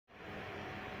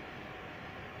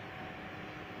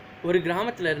ஒரு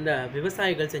கிராமத்தில் இருந்த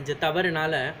விவசாயிகள் செஞ்ச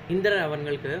தவறுனால இந்திரர்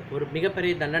அவங்களுக்கு ஒரு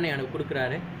மிகப்பெரிய தண்டனை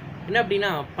கொடுக்குறாரு. என்ன அப்படின்னா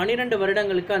 12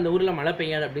 வருடங்களுக்கு அந்த ஊரில் மழை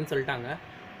பெய்யாது அப்படின்னு சொல்லிட்டாங்க.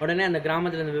 உடனே அந்த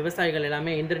கிராமத்தில் இருந்த விவசாயிகள்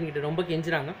எல்லாமே இந்திரன்கிட்ட ரொம்ப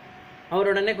கெஞ்சுறாங்க. அவர்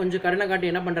உடனே கொஞ்சம் கருணை காட்டி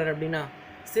என்ன பண்ணுறாரு அப்படின்னா,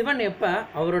 சிவன் எப்போ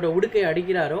அவரோட உடுக்கையை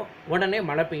அடிக்கிறாரோ உடனே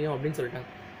மழை பெய்யும் அப்படின்னு சொல்லிட்டாங்க.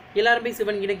 எல்லாரும் போய்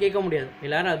சிவன் கிட்ட கேட்க முடியாது,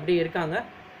 எல்லாரும் அப்படியே இருக்காங்க.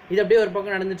 இது அப்படியே ஒரு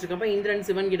பக்கம் நடந்துட்டு இருக்கப்ப இந்திரன்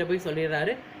சிவன் கிட்ட போய்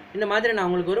சொல்லிடுறாரு, இந்த மாதிரி நான்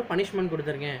உங்களுக்கு ஒரு பனிஷ்மெண்ட்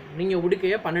கொடுத்துருக்கேன், நீங்கள்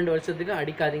உடுக்கையை 12 வருஷத்துக்கு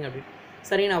அடிக்காதீங்க அப்படின்னு.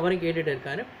 சரின்னு அவரும் கேட்டுட்டு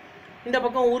இருக்காரு. இந்த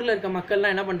பக்கம் ஊரில் இருக்க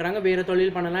மக்கள்லாம் என்ன பண்ணுறாங்க, வேறு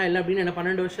தொழில் பண்ணலாம் இல்லை அப்படின்னு என்ன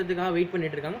 12 வருஷத்துக்காக வெயிட்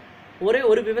பண்ணிட்டு இருக்காங்க. ஒரே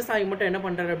ஒரு விவசாயி மட்டும் என்ன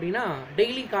பண்ணுறாரு அப்படின்னா,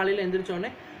 டெய்லி காலையில்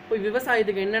எழுந்திரிச்சோடனே போய்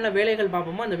விவசாயத்துக்கு என்னென்ன வேலைகள்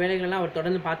பார்ப்போமோ அந்த வேலைகள்லாம் அவர்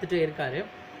தொடர்ந்து பார்த்துட்டே இருக்காரு.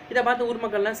 இதை பார்த்து ஊர்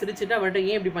மக்கள்லாம் சிரிச்சுட்டு அவர்கிட்ட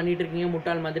ஏன் இப்படி பண்ணிட்டு இருக்கீங்க,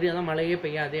 முட்டாள் மாதிரி, அதான் மழையே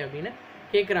பெய்யாது அப்படின்னு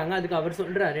கேட்குறாங்க. அதுக்கு அவர்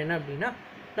சொல்கிறாரு என்ன அப்படின்னா,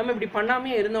 நம்ம இப்படி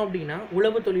பண்ணாமே இருந்தோம் அப்படின்னா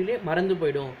உழவு தொழிலே மறந்து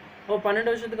போயிடும். அப்போ 12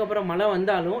 வருஷத்துக்கு அப்புறம் மழை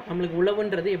வந்தாலும் நம்மளுக்கு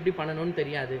உழவுன்றது எப்படி பண்ணணும்னு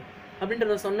தெரியாது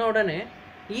அப்படின்றத சொன்ன உடனே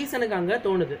ஈசனுக்கு அங்கே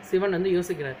தோணுது. சிவன் வந்து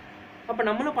யோசிக்கிறார், அப்போ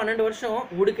நம்மளும் 12 வருஷம்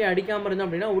உடுக்கை அடிக்காமல் இருந்தோம்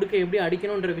அப்படின்னா உடுக்கை எப்படி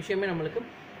அடிக்கணுன்ற விஷயமே நம்மளுக்கு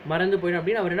மறந்து போயிடும்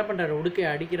அப்படின்னு அவர் என்ன பண்ணுறாரு, உடுக்கை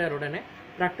அடிக்கிறார். உடனே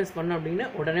ப்ராக்டிஸ் பண்ணோம் அப்படின்னு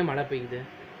உடனே மழை பெய்யுது.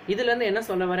 இதுலேருந்து என்ன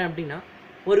சொல்ல வரேன் அப்படின்னா,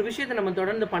 ஒரு விஷயத்தை நம்ம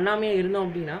தொடர்ந்து பண்ணாமையே இருந்தோம்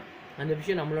அப்படின்னா அந்த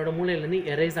விஷயம் நம்மளோட மூளையிலேருந்து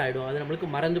எரேஸ் ஆகிடும், அது நம்மளுக்கு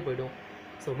மறந்து போயிடும்.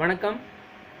 ஸோ வணக்கம்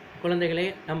குழந்தைகளே,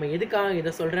 நம்ம எதுக்காக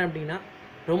இதை சொல்கிறேன் அப்படின்னா,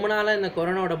 ரொம்ப நாளாக இந்த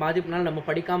கொரோனாவோட பாதிப்புனால நம்ம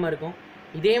படிக்காமல் இருக்கோம்.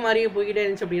 இதே மாதிரியே போய்கிட்டே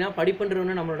இருந்துச்சு அப்படின்னா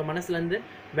படிப்புன்றவொன்று நம்மளோட மனசுலேருந்து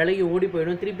விலகி ஓடி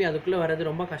போயிடும். திருப்பி அதுக்குள்ளே வர்றது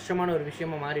ரொம்ப கஷ்டமான ஒரு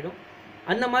விஷயமா மாறிடும்.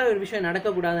 அந்த மாதிரி ஒரு விஷயம்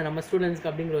நடக்கக்கூடாது நம்ம ஸ்டூடெண்ட்ஸ்க்கு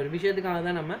அப்படிங்கிற ஒரு விஷயத்துக்காக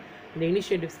தான் நம்ம இந்த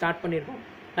இனிஷியேட்டிவ் ஸ்டார்ட் பண்ணியிருக்கோம்.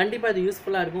 கண்டிப்பாக இது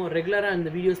யூஸ்ஃபுல்லாக இருக்கும். ரெகுலராக இந்த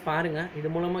வீடியோஸ் பாருங்கள், இது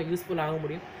மூலமாக யூஸ்ஃபுல் ஆக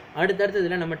முடியும். அடுத்தடுத்து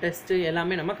இதில் நம்ம டெஸ்ட்டு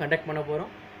எல்லாமே நம்ம கண்டக்ட் பண்ண போகிறோம்.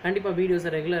 கண்டிப்பாக வீடியோஸை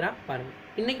ரெகுலராக பாருங்கள்.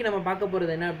 இன்றைக்கி நம்ம பார்க்க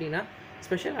போகிறது என்ன அப்படின்னா,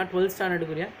 ஸ்பெஷலாக 12th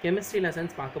ஸ்டாண்டர்டுக்குரிய கெமிஸ்ட்ரி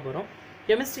லெசன்ஸ் பார்க்க போகிறோம்.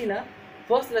 கெமிஸ்ட்ரியில்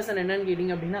ஃபர்ஸ்ட் லெசன் என்னன்னு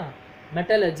கேட்டிங்க அப்படின்னா,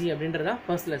 மெட்டலர்ஜி அப்படின்றதான்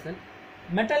ஃபர்ஸ்ட் லெசன்.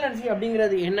 மெட்டலர்ஜி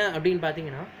அப்படிங்கிறது என்ன அப்படின்னு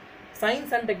பார்த்தீங்கன்னா,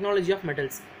 science and technology of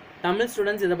metals. Tamil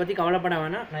students இதை பற்றி கவலைப்பட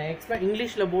வேணாம். நான்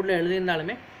இங்கிலீஷில் போர்டில்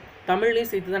எழுதியிருந்தாலுமே தமிழ்லேயும்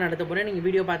சேர்த்து தான் நடத்த போகிறேன். நீங்கள்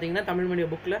வீடியோ பார்த்தீங்கன்னா தமிழ்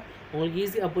மீடியம் புக்கில் உங்களுக்கு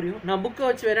ஈஸியாக புரியும். நான் புக்கை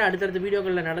வச்சு வேறு அடுத்தடுத்த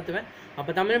வீடியோக்களில் நடத்துவேன்.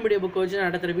 அப்போ தமிழ் மீடியம் புக்கை வச்சு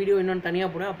நடத்துகிற வீடியோ இன்னொன்று தனியாக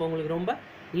போடுவேன். அப்போ உங்களுக்கு ரொம்ப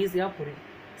ஈஸியாக புரியும்.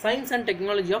 Science and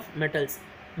technology of metals.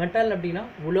 Metal அப்படின்னா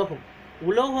உலோகம்.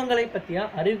 உலோகங்களை பற்றிய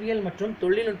அறிவியல் மற்றும்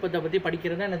தொழில்நுட்பத்தை பற்றி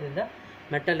படிக்கிறது தான் எனது இந்த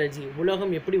மெட்டலர்ஜி.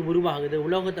 உலோகம் எப்படி உருவாகுது,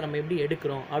 உலோகத்தை நம்ம எப்படி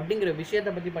எடுக்கிறோம் அப்படிங்கிற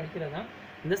விஷயத்தை பற்றி படிக்கிறது தான்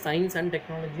இந்த science and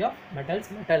technology of metals,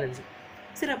 metallurgy.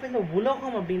 சரி, அப்போ இந்த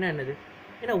உலோகம் அப்படின்னா என்னது?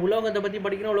 ஏன்னா உலோகத்தை பற்றி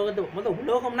படிக்கிறோம்.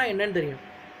 உலோகம்னா என்னன்னு தெரியும்.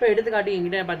 இப்போ எடுத்துக்காட்டி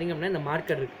என்கிட்ட பார்த்தீங்க அப்படின்னா இந்த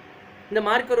மார்க்கர் இருக்குது. இந்த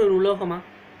மார்க்கர் ஒரு உலோகமா?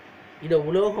 இதை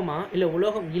உலோகமா இல்லை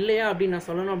உலோகம் இல்லையா அப்படின்னு நான்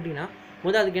சொல்லணும் அப்படின்னா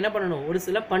முதல் அதுக்கு என்ன பண்ணணும், ஒரு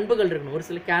சில பண்புகள் இருக்கணும், ஒரு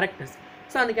சில கேரக்டர்ஸ்.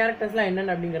 ஸோ அந்த கேரக்டர்ஸ்லாம்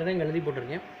என்னென்ன அப்படிங்கிறத இங்கே எழுதி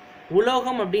போட்டிருக்கேன்.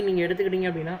 உலோகம் அப்படின்னு நீங்கள் எடுத்துக்கிட்டீங்க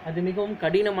அப்படின்னா அது மிகவும்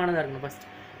கடினமானதாக இருக்கணும். ஃபஸ்ட்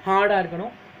ஹார்டாக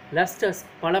இருக்கணும், லஸ்டர்ஸ்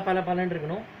பலன்னு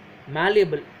இருக்கணும்,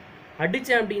 மேலியபிள்,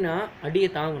 அடித்தேன் அப்படின்னா அடியை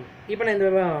தாங்கணும். இப்போ நான் இந்த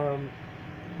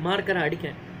மார்க்கரை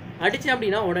அடித்தேன்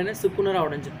அப்படின்னா உடனே சுக்குநூறாக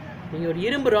உடஞ்சிடும். நீங்கள் ஒரு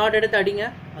இரும்பு ராட் எடுத்து அடிங்க,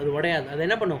 அது உடையாது. அது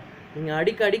என்ன பண்ணும், நீங்கள்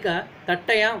அடிக்க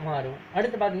தட்டையாக மாறும்.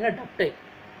 அடுத்து பார்த்தீங்கன்னா டக்டை.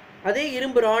 அதே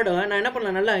இரும்பு ராடை நான் என்ன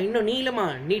பண்ணலாம், நல்லா இன்னும்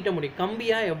நீளமாக நீட்ட முடியும்.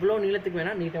 கம்பியாக எவ்வளோ நீளத்துக்கு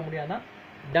வேணால் நீட்ட முடியாதான்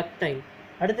டக்டைல்.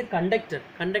 அடுத்து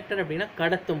கண்டக்டர் அப்படின்னா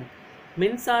கடத்தும்.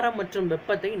 மின்சாரம் மற்றும்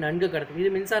வெப்பத்தை நன்கு கடத்தும். இது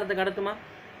மின்சாரத்தை கடத்துமா?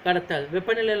 கடத்தாது.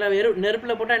 வெப்பநிலையில்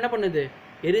நெருப்பில் போட்டால் என்ன பண்ணுது,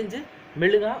 எரிஞ்சு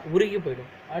மெழுகா உருகி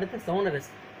போயிடும். அடுத்து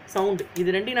சவுண்டு. இது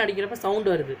ரெண்டையும் அடிக்கிறப்ப சவுண்டு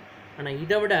வருது. ஆனால்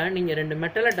இதை விட நீங்கள் 2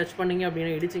 மெட்டலை டச் பண்ணிங்க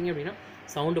அப்படின்னா, இடிச்சிங்க அப்படின்னா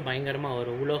சவுண்டு பயங்கரமாக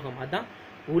வரும். உலோகம், அதுதான்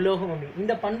உலோகம். அப்படி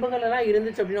இந்த பண்புகள் எல்லாம்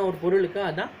இருந்துச்சு அப்படின்னா ஒரு பொருளுக்கு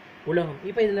அதுதான் உலோகம்.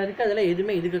 இப்போ இதில் இருக்க அதில்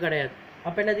எதுவுமே இதுக்கு கிடையாது.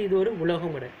 அப்போ என்னது, இது ஒரு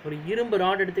உலோகம் கிடையாது. ஒரு இரும்பு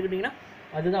ராட் எடுத்துக்கிட்டிங்கன்னா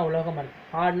அதுதான் உலோகமாக இருக்குது.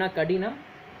 ஹார்ட்னா கடினம்,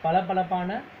 பளபளப்பான,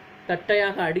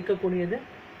 தட்டையாக அடிக்கக்கூடியது,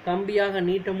 கம்பியாக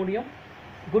நீட்ட முடியும்,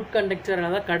 குட் கண்டக்டர்,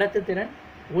 அதாவது கடத்து திறன்,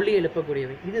 ஒளி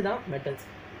எழுப்பக்கூடியவை. இதுதான் மெட்டல்ஸ்.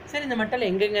 சரி, இந்த மெட்டல்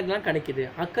எங்கெங்கெல்லாம் கிடைக்குது,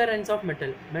 அக்கரன்ஸ் ஆஃப்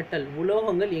மெட்டல்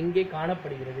உலோகங்கள் எங்கே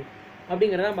காணப்படுகிறது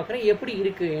அப்படிங்கிறதான் பார்க்குறேன். எப்படி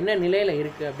இருக்குது, என்ன நிலையில்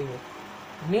இருக்குது அப்படிங்கிறது.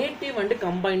 Native and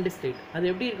combined state. அது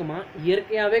எப்படி இருக்குமா,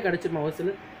 இயற்கையாகவே கிடச்சிருமா, ஒரு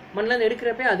சில மண்ணில்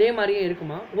எடுக்கிறப்பே அதே மாதிரியே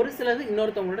இருக்குமா, ஒரு சிலது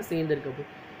இன்னொருத்தவங்களோட சேர்ந்து இருக்கப்போ.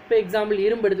 இப்போ எக்ஸாம்பிள்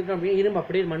இரும்பு எடுத்துக்கிட்டோம் அப்படின்னா இரும்பு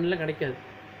அப்படியே மண்ணில் கிடைக்காது.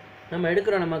 நம்ம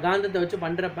எடுக்கிறோம், நம்ம காந்தத்தை வச்சு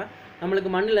பண்ணுறப்ப நம்மளுக்கு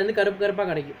மண்ணிலேருந்து கருப்பாக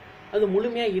கிடைக்கும். அது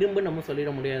முழுமையாக இரும்புன்னு நம்ம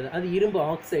சொல்லிட முடியாது. அது இரும்பு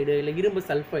ஆக்சைடு இல்லை இரும்பு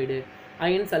sulphide,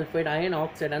 iron sulphide, iron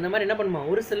oxide, அந்த மாதிரி என்ன பண்ணுமா,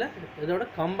 ஒரு சில இதோட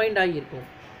கம்பைண்ட் ஆகி இருக்கும்.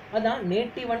 அதான்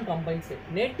native and combined state.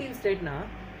 Native ஸ்டேட்னா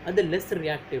அது லெஸ்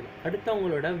ரியாக்டிவ்.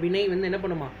 அடுத்தவங்களோட வினை வந்து என்ன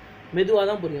பண்ணுமா, மெதுவாக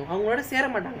தான் புரியும். அவங்களோட சேர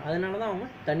மாட்டாங்க, அதனால தான் அவங்க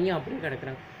தனியாக அப்படியே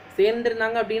கிடக்குறாங்க.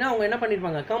 சேர்ந்துருந்தாங்க அப்படின்னா அவங்க என்ன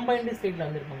பண்ணியிருப்பாங்க, கம்பைன்டு ஸ்டேட்டில்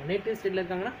வந்திருப்பாங்க. நேட்டிவ் ஸ்டேட்டில்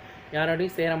இருக்காங்கன்னா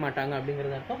யாரோடையும் சேர மாட்டாங்க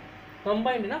அப்படிங்கிறது அர்த்தம்.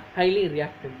 கம்பைண்டுனா ஹைலி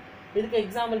ரியாக்டிவ். இதுக்கு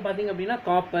எக்ஸாம்பிள் பார்த்தீங்க அப்படின்னா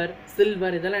காப்பர்,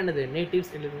 சில்வர், இதெல்லாம் என்னது நேட்டிவ்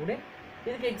ஸ்டேட்டில் இருக்கக்கூடிய.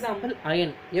 இதுக்கு எக்ஸாம்பிள்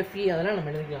அயன், Fe, அதெல்லாம்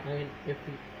நம்ம எழுதிக்கலாம். Iron,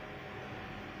 Fe.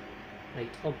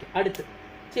 Right, okay. அடுத்து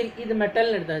சரி, இது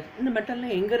மெட்டல்னு எடுத்தாச்சு. இந்த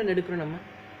மெட்டல்லாம் எங்கேருந்து எடுக்கிறோம்? நம்ம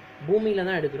பூமியில்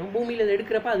தான் எடுக்கிறோம். பூமியில்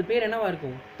எடுக்கிறப்ப அது பேர் என்னவா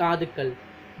இருக்கும்? தாதுக்கள்,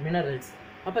 மினரல்ஸ்.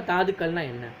 அப்போ தாதுக்கள்னா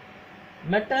என்ன?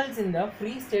 மெட்டல்ஸ் இந்த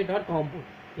ஃப்ரீ ஸ்டேட் ஆர் காம்பவுண்ட்.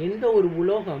 எந்த ஒரு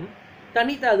உலோகம்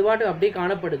தனித்து அதுவாட்டு அப்படியே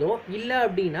காணப்படுதோ, இல்லை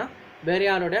அப்படின்னா வேறு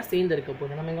யாரோட சேர்ந்து இருக்க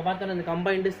போகுது. நம்ம இங்கே பார்த்தோன்னா அந்த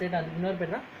கம்பைன்டு ஸ்டேட், அதுக்கு இன்னொரு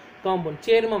பேர் தான் காம்பவுண்ட்.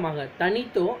 சேர்மமாக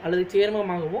தனித்தோ அல்லது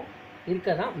சேர்மமாகவோ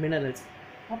இருக்க தான் மினரல்ஸ்.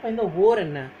 அப்போ இந்த ஓர்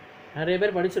என்ன? நிறைய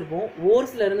பேர் படிச்சிருப்போம்.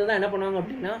 ஓர்ஸில் இருந்து தான் என்ன பண்ணுவாங்க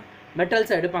அப்படின்னா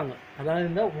மெட்டல்ஸை எடுப்பாங்க. அதாவது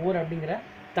இந்த ஓர் அப்படிங்கிற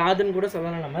தாதுன்னு கூட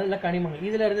சொல்லலாம் நம்ம. இதில் கனிமங்கள்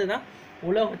இதில் இருந்து தான்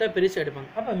உலோகத்தை பிரித்து எடுப்பாங்க.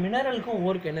 அப்போ மினரலுக்கும்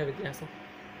ஓருக்கு என்ன வித்தியாசம்?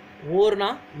 ஓர்னா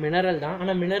மினரல் தான்,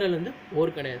 ஆனால் மினரல் வந்து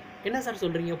ஓர் கிடையாது. என்ன சார்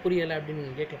சொல்கிறீங்க, புரியலை அப்படின்னு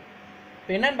நீங்கள் கேட்கலாம்.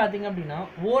 இப்போ என்னன்னு பார்த்தீங்க அப்படின்னா,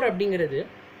 ஓர் அப்படிங்கிறது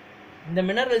இந்த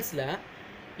மினரல்ஸில்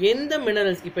எந்த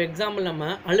மினரல்ஸ், இப்போ எக்ஸாம்பிள் நம்ம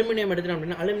அலுமினியம் எடுத்துட்டோம்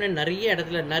அப்படின்னா, அலுமினியம் நிறைய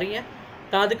இடத்துல நிறைய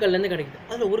தாதுக்கள்லேருந்து கிடைக்குது.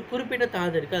 அதில் ஒரு குறிப்பிட்ட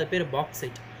தாது இருக்குது, அது பேர்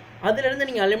பாக்சைட். அதுலேருந்து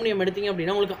நீங்கள் அலுமினியம் எடுத்தீங்க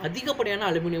அப்படின்னா உங்களுக்கு அதிகப்படியான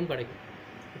அலுமினியம் கிடைக்கும்.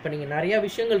 இப்போ நீங்கள் நிறையா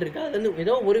விஷயங்கள் இருக்குது, அதுலேருந்து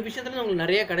ஏதோ ஒரு விஷயத்துலேருந்து உங்களுக்கு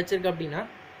நிறையா கிடச்சிருக்கு அப்படின்னா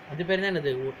அது பேர் தான்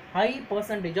என்னது? ஹை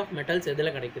பர்சன்டேஜ் ஆஃப் மெட்டல்ஸ்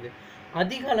எதில் கிடைக்குது?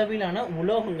 அதிக அளவிலான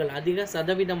உலோகங்கள், அதிக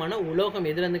சதவீதமான உலோகம்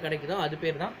எதுலேருந்து கிடைக்குதோ அது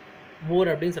பேர் தான் ஓர்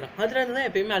அப்படின்னு சொல்கிறோம். அதுலேருந்து தான்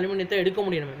எப்பயுமே அலுமினியத்தை எடுக்க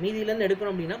முடியும். நம்ம மீதியிலேருந்து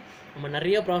எடுக்கணும் அப்படின்னா நம்ம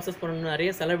நிறைய ப்ராசஸ் பண்ணணும்,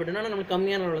 நிறைய செலவிடணும். ஆனால் நம்மளுக்கு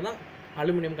கம்மியான அளவில் தான்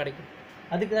அலுமினியம் கிடைக்கும்.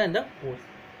 அதுக்கு தான் இந்த ஓர்.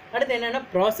 அடுத்து என்னென்ன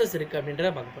ப்ராசஸ் இருக்குது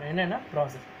அப்படின்றத பார்க்க போகிறோம். என்னென்ன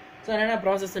ப்ராசஸ்? ஸோ என்னென்ன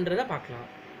ப்ராசஸ்ன்றதை பார்க்கலாம்.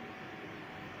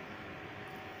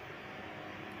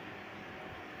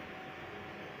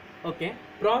 ஓகே,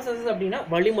 ப்ராசஸஸ் அப்படின்னா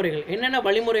வழிமுறைகள். என்னென்ன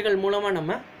வழிமுறைகள் மூலமாக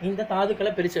நம்ம இந்த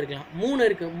தாதுக்களை பிரித்து எடுக்கலாம்? 3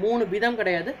 இருக்குது. 3 விதம்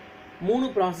கிடையாது, 3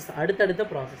 ப்ராசஸ், அடுத்தடுத்த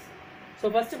ப்ராசஸ். ஸோ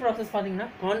ஃபஸ்ட்டு ப்ராசஸ் பார்த்தீங்கன்னா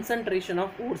கான்சன்ட்ரேஷன்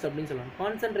ஆஃப் ஓர்ஸ் அப்படின்னு சொல்லுவாங்க.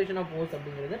 கான்சன்ட்ரேஷன் ஆஃப் ஓர்ஸ்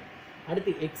அப்படிங்கிறது,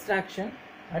 அடுத்து எக்ஸ்ட்ராக்ஷன்,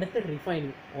 அடுத்து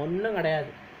ரிஃபைனிங். ஒன்றும்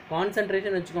கிடையாது.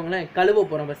 கான்சன்ட்ரேஷன் வச்சுக்கோங்களேன், கழுவ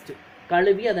போகிறோம். ஃபஸ்ட்டு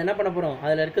கழுவி அதை என்ன பண்ண போகிறோம்?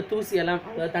 அதில் இருக்க தூசியெல்லாம்,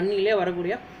 அதாவது தண்ணியிலே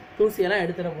வரக்கூடிய தூசியெல்லாம்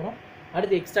எடுத்துட போகிறோம்.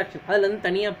 அடுத்து எக்ஸ்ட்ராக்ஷன், அதுலேருந்து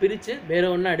தனியாக பிரித்து வேறு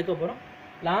ஒன்றா எடுக்க போகிறோம்.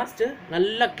 லாஸ்ட்டு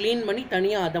நல்லா க்ளீன் பண்ணி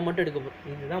தனியாக அதை மட்டும் எடுக்க போகிறோம்.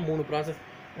 இதுதான் 3 ப்ராசஸ்.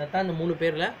 அதான் இந்த 3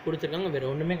 பேரில் கொடுத்துருக்காங்க, வேறு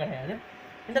ஒன்றுமே கிடையாது.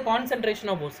 இந்த கான்சன்ட்ரேஷன்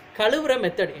ஆஃப் ஓர்ஸ் கழுவுற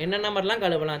மெத்தட், என்னென்ன மாதிரிலாம்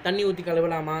கழுவலாம், தண்ணி ஊற்றி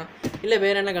கழுவலாமா இல்லை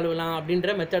வேறு என்ன கழுவலாம்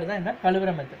அப்படின்ற மெத்தட் தான் இந்த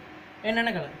கழுவுற மெத்தட்.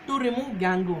 என்னென்ன colour? To remove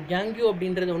gang. Gang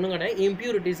அப்படின்றது ஒன்றும் கிடையாது,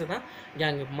 இம்ப்யூரிட்டிஸை தான்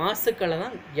கேங்கு, மாசுக்களை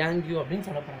தான் கேங்கு அப்படின்னு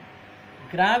சொல்ல போகிறாங்க.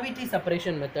 Gravity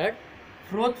separation method,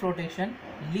 froth flotation,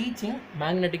 leaching,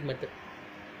 magnetic method.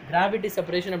 Gravity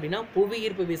separation அப்படின்னா புவி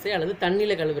ஈர்ப்பு விசை அல்லது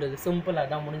தண்ணியில் கழுவுறது, சிம்பிளாக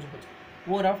தான் முடிஞ்சு போச்சு.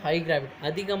 ஓர் ஆஃப் ஹை கிராவிட்டி,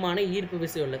 அதிகமான ஈர்ப்பு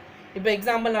விசை உள்ளது. இப்போ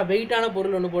எக்ஸாம்பிள் நான் வெயிட்டான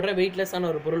பொருள் ஒன்று போடுறேன், வெயிட்லெஸ்ஸான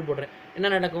ஒரு பொருள் போடுறேன், என்ன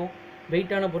நடக்கும்?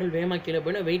 வெயிட்டான பொருள் வேகமாக கீழே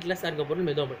போயிடும், வெயிட்லெஸ்ஸாக இருக்க பொருள்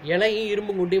மெதுவாக போடும். இலையும்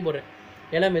இரும்பு குண்டியும் போடுறேன்,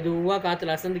 இலை மெதுவாக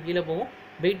காற்றுல அசந்து கீழே போகும்,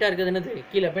 வெயிட்டாக இருக்கிறது என்னது?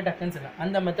 கீழே போய் டக்குன்னு சொல்லலாம்.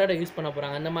 அந்த மெத்தடை யூஸ் பண்ண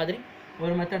போகிறாங்க. அந்த மாதிரி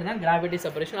ஒரு மெத்தட் தான் கிராவிட்டி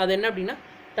செப்பரேஷன். அது என்ன அப்படின்னா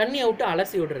தண்ணியை விட்டு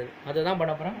அலசி விடுறது, அதை தான்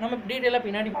பண்ண போகிறாங்க. நம்ம டீட்டெயிலாக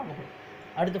பின்னாடி பார்க்க போகிறோம்.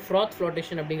 அடுத்து ஃப்ராத்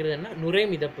ஃப்ளோட்டேஷன் அப்படிங்கிறது என்ன? நுரை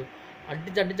மிதப்பு.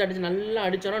 அடிச்சு நல்லா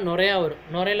அடித்தோன்னா நுரையா வரும்.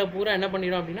 நுரையில் பூரா என்ன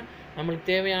பண்ணிடும் அப்படின்னா நம்மளுக்கு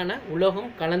தேவையான உலோகம்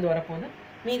கலந்து வரப்போது,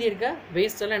 மீதி இருக்க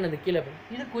வேஸ்டெல்லாம் என்னது? கீழே போகும்.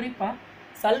 இது குறிப்பாக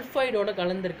சல்ஃபைடோட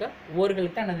கலந்துருக்க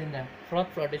ஓர்களுக்கு தான் என்னது? இந்த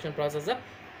ஃப்ராத் ஃப்ளோட்டேஷன் ப்ராசஸை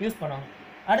யூஸ் பண்ணுவாங்க.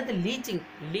 அடுத்து லீச்சிங்.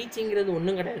 லீச்சிங்கிறது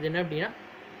ஒன்றும் கிடையாது, என்ன அப்படின்னா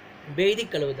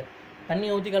வேதிக் கழுவுதல்.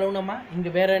 தண்ணியை ஊற்றி கழுவுனோமா, இங்கே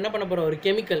வேறு என்ன பண்ண போகிறோம்? ஒரு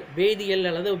கெமிக்கல், வேதியியல்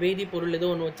அல்லது வேதிப்பொருள் ஏதோ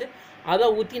ஒன்று வச்சு அதை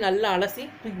ஊற்றி நல்லா அலசி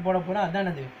தூக்கி போட போகிறோம். அதுதான்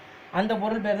என்னது? அந்த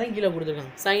பொருள் பேர் தான் கீழே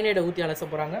கொடுத்துருக்காங்க. சைனைடை ஊற்றி அலச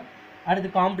போகிறாங்க. அடுத்து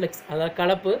காம்ப்ளெக்ஸ், அதாவது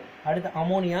கலப்பு. அடுத்து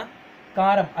அமோனியா.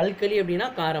 காரம், அல்கலி அப்படின்னா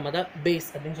காரம், அதாவது பேஸ்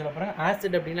அப்படின்னு சொல்ல போகிறாங்க.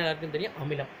 ஆசிட் அப்படின்னா எல்லாருக்கும் தெரியும்,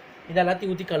 அமிலம். இது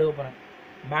எல்லாத்தையும் ஊற்றி கழுவ போகிறாங்க.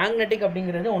 மேக்னெட்டிக்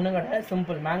அப்படிங்கிறது ஒன்றும் கிடையாது,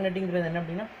 சிம்பிள். மேக்னெட்டிக்கிறது என்ன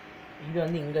அப்படின்னா இது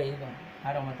வந்து இங்கே இருக்கும்,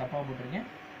 ஆரம்ப தப்பாக போட்டிருக்கேன்,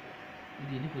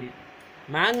 இது புரியுது.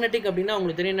 மேக்னெட்டிக் அப்படின்னா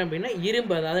உங்களுக்கு தெரியும் என்ன அப்படின்னா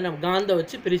இரும்பு, அதாவது நம்ம காந்தம்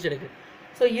வச்சு பிரிச்செடுக்கு.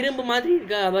 ஸோ இரும்பு மாதிரி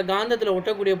இருக்க, அதாவது காந்தத்தில்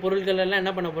ஒட்டக்கூடிய பொருட்கள் எல்லாம்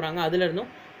என்ன பண்ண போகிறாங்க? அதில் இருந்தும்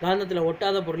காந்தத்தில்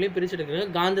ஒட்டாத பொருளையும் பிரிச்செடுக்கிறாங்க.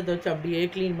 காந்தத்தை வச்சு அப்படியே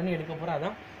க்ளீன் பண்ணி எடுக்க போகிறோம்.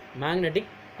 அதான் magnetic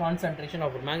concentration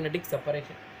of magnetic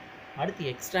separation. அடுத்து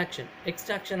எக்ஸ்ட்ராக்ஷன்.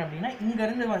 எக்ஸ்ட்ராக்ஷன் அப்படின்னா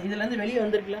இங்கேருந்து இதுலேருந்து வெளியே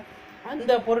வந்திருக்குல்ல,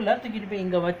 அந்த பொருளை தூக்கிட்டு போய்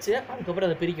இங்கே வச்சு அதுக்கப்புறம்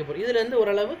அதை பிரிக்க போகிறோம். இதுலேருந்து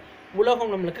ஓரளவு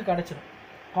உலோகம் நம்மளுக்கு கிடச்சிடும்.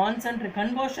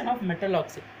 Conversion of metal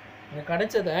oxide. இங்கே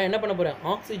கிடச்சதை என்ன பண்ண போகிறேன்?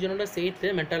 ஆக்சிஜனோட சேர்த்து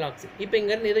மெட்டல் ஆக்சைடு. இப்போ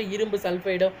இங்கேருந்து ஏதோ இரும்பு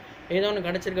சல்ஃபைடோ ஏதோ ஒன்று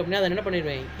கிடச்சிருக்கு அப்படின்னா அதை என்ன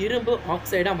பண்ணிடுவேன்? இரும்பு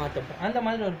ஆக்சைடாக மாற்ற போகிறேன். அந்த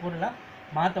மாதிரி ஒரு பொருளாக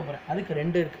மாற்ற போகிறேன். அதுக்கு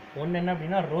 2 இருக்குது. ஒன்று என்ன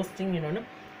அப்படின்னா ரோஸ்டிங், இன்னொன்று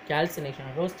கால்சினேஷன்.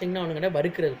 ரோஸ்டிங்னா ஒன்று கிடையாது,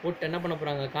 வறுக்கிறது. போட்டு என்ன பண்ண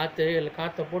போகிறாங்க? காற்று இல்லை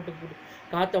காற்றை போட்டு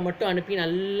காற்றை மட்டும் அனுப்பி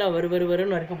நல்லா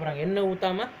வருன்னு வறுக்க போகிறாங்க. எண்ணெய்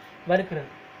ஊற்றாமல் வறுக்கிறது.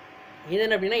 இது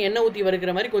என்ன அப்படின்னா எண்ணெய் ஊற்றி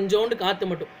வறுக்கிற மாதிரி கொஞ்சோண்டு காற்று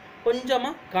மட்டும்,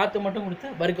 கொஞ்சமாக காற்று மட்டும் கொடுத்து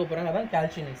வறுக்க போகிறாங்க. அதான்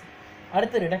கால்சினேஷன்.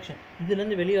 அடுத்து ரிடக்ஷன்.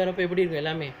 இதுலேருந்து வெளியே வரப்போ எப்படி இருக்கும்?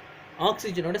 எல்லாமே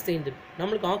ஆக்சிஜனோட சேர்ந்துரு.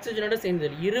 நம்மளுக்கு ஆக்சிஜனோட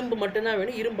சேர்ந்துரு. இரும்பு மட்டும்தான்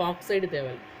வேணும், இரும்பு ஆக்சைடு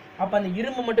தேவை. அப்போ அந்த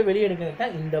இரும்பு மட்டும் வெளியே எடுக்கிறதுக்கு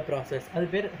தான் இந்த ப்ராசஸ். அது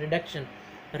பேர் ரிடக்ஷன்.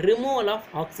 Removal of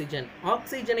oxygen.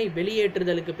 ஆக்சிஜனை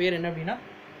வெளியேற்றுதலுக்கு பேர் என்ன அப்படின்னா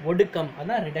ஒடுக்கம்,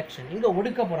 அதான் ரிடக்ஷன். இங்கே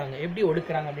ஒடுக்க போகிறாங்க. எப்படி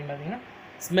ஒடுக்குறாங்க அப்படின்னு பார்த்தீங்கன்னா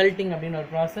ஸ்மெல்ட்டிங் அப்படின்னு ஒரு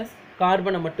ப்ராசஸ்.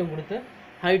 கார்பனை மட்டும் கொடுத்து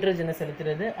ஹைட்ரஜனை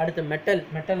செலுத்துறது. அடுத்து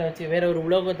மெட்டலை வச்சு வேற ஒரு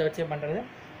உலோகத்தை வச்சு பண்ணுறது.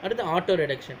 அடுத்து ஆட்டோ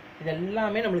ரிடக்ஷன். இது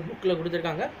எல்லாமே நம்மளுக்கு புக்கில்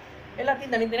கொடுத்துருக்காங்க.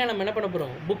 எல்லாத்தையும் தனித்தனியாக நம்ம என்ன பண்ண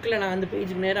போகிறோம், புக்கில் நான் அந்த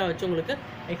பேஜுக்கு நேராக வச்சு உங்களுக்கு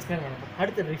எக்ஸ்பிளைன் பண்ண போகிறோம்.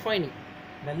 அடுத்து ரிஃபைனிங்.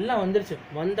 இதெல்லாம் வந்துருச்சு.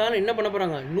 வந்தாலும் என்ன பண்ண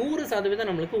போகிறாங்க, 100%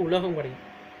 நம்மளுக்கு உலோகம் கிடைக்கும்.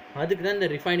 அதுக்கு தான் இந்த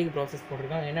ரிஃபைனிங் ப்ராசஸ்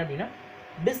போட்டிருக்காங்க. என்ன அப்படின்னா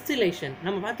டிஸ்டிலேஷன்.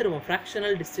 நம்ம பார்த்துருவோம்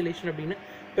ஃப்ராக்ஷனல் டிஸ்டிலேஷன் அப்படின்னு.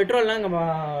 பெட்ரோல்லாம் நம்ம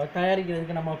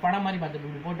தயாரிக்கிறதுக்கு நம்ம படம் மாதிரி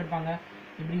பார்த்துருக்கோம். இப்படி போட்டிருப்பாங்க,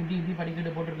 இப்படி இப்படி இப்படி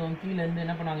படிக்கட்டு போட்டிருக்கோம். கீழே இருந்து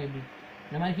என்ன பண்ணுவாங்க, இப்படி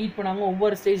இந்த மாதிரி ஹீட் பண்ணாங்க.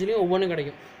 ஒவ்வொரு ஸ்டேஜ்லேயும் ஒவ்வொன்றும்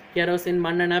கிடைக்கும். கெரோசின்,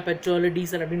 மண்ணெண்ணெய், பெட்ரோல்,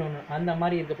 டீசல் அப்படின்னு ஒன்று. அந்த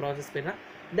மாதிரி இருக்க ப்ராசஸ் பேர் தான்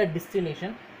இந்த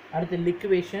டிஸ்டிலேஷன். அடுத்து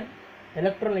லிக்வேஷன்.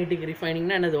 எலக்ட்ரோலைட்டிக்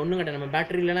ரிஃபைனிங்னா என்னது, ஒன்றும் கிடையாது. நம்ம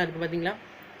பேட்டரியிலலாம் இருக்குது பார்த்தீங்களா,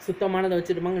 சுத்தமானதை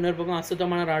வச்சுருப்பாங்க, இன்னொரு பக்கம்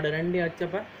அசுத்தமான ராடு. ரெண்டு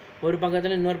வச்சப்போ ஒரு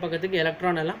பக்கத்தில் இன்னொரு பக்கத்துக்கு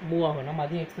எலக்ட்ரான் எல்லாம் மூவ் ஆகும். நம்ம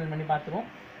அதையும் எக்ஸ்பிளைன் பண்ணி பார்த்துருவோம்.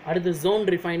 அடுத்து ஜோன்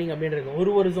ரிஃபைனிங் அப்படின்றது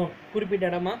ஒரு ஜோன் குறிப்பிட்ட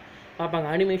இடமா பார்ப்பாங்க.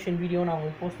 அனிமேஷன் வீடியோ நான்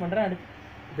உங்களுக்கு போஸ்ட் பண்ணுறேன். அடுத்து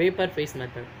வேப்பர் ஃபேஸ்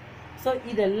மெத்தட். ஸோ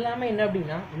இது எல்லாமே என்ன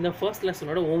அப்படின்னா இந்த ஃபர்ஸ்ட்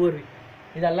லெசனோட ஓவர்வியூ.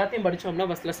 இது எல்லாத்தையும் படித்தோம்னா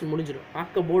ஃபர்ஸ்ட் லெசன் முடிஞ்சிடும்.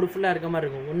 பார்க்க போர்டு ஃபுல்லாக இருக்க மாதிரி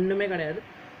இருக்கும், ஒன்றுமே கிடையாது.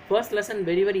 First lesson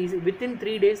very easy. Within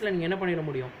 3 daysல நீங்கள் என்ன பண்ணிட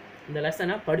முடியும், இந்த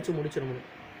லெசனை படித்து முடிச்சிட முடியும்.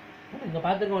 இங்கே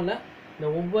பார்த்துருக்கோம்ல, இந்த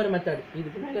ஒவ்வொரு மெத்தட்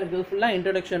இதுக்கு மேலே இருக்கிறது ஃபுல்லாக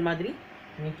இன்ட்ரடக்ஷன் மாதிரி.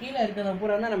 நீங்கள் கீழே இருக்கிறத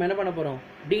பூரா தான் நம்ம என்ன பண்ண போகிறோம்,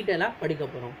 டீட்டெயிலாக படிக்க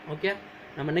போகிறோம். ஓகே,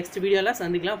 நம்ம நெக்ஸ்ட் வீடியோவில்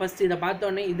சந்திக்கலாம். ஃபஸ்ட்டு இதை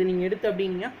பார்த்தோன்னே இது நீங்கள் எடுத்து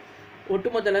அப்படின்னா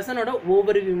ஒட்டுமொத்த லெசனோட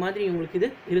ஓவர்வியூ மாதிரி உங்களுக்கு இது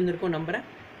இருந்திருக்கும் நம்புகிறேன்.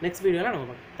 நெக்ஸ்ட் வீடியோவில் நம்ம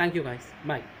பார்க்கலாம். தேங்க்யூ காய்ஸ்,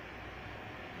 பாய்.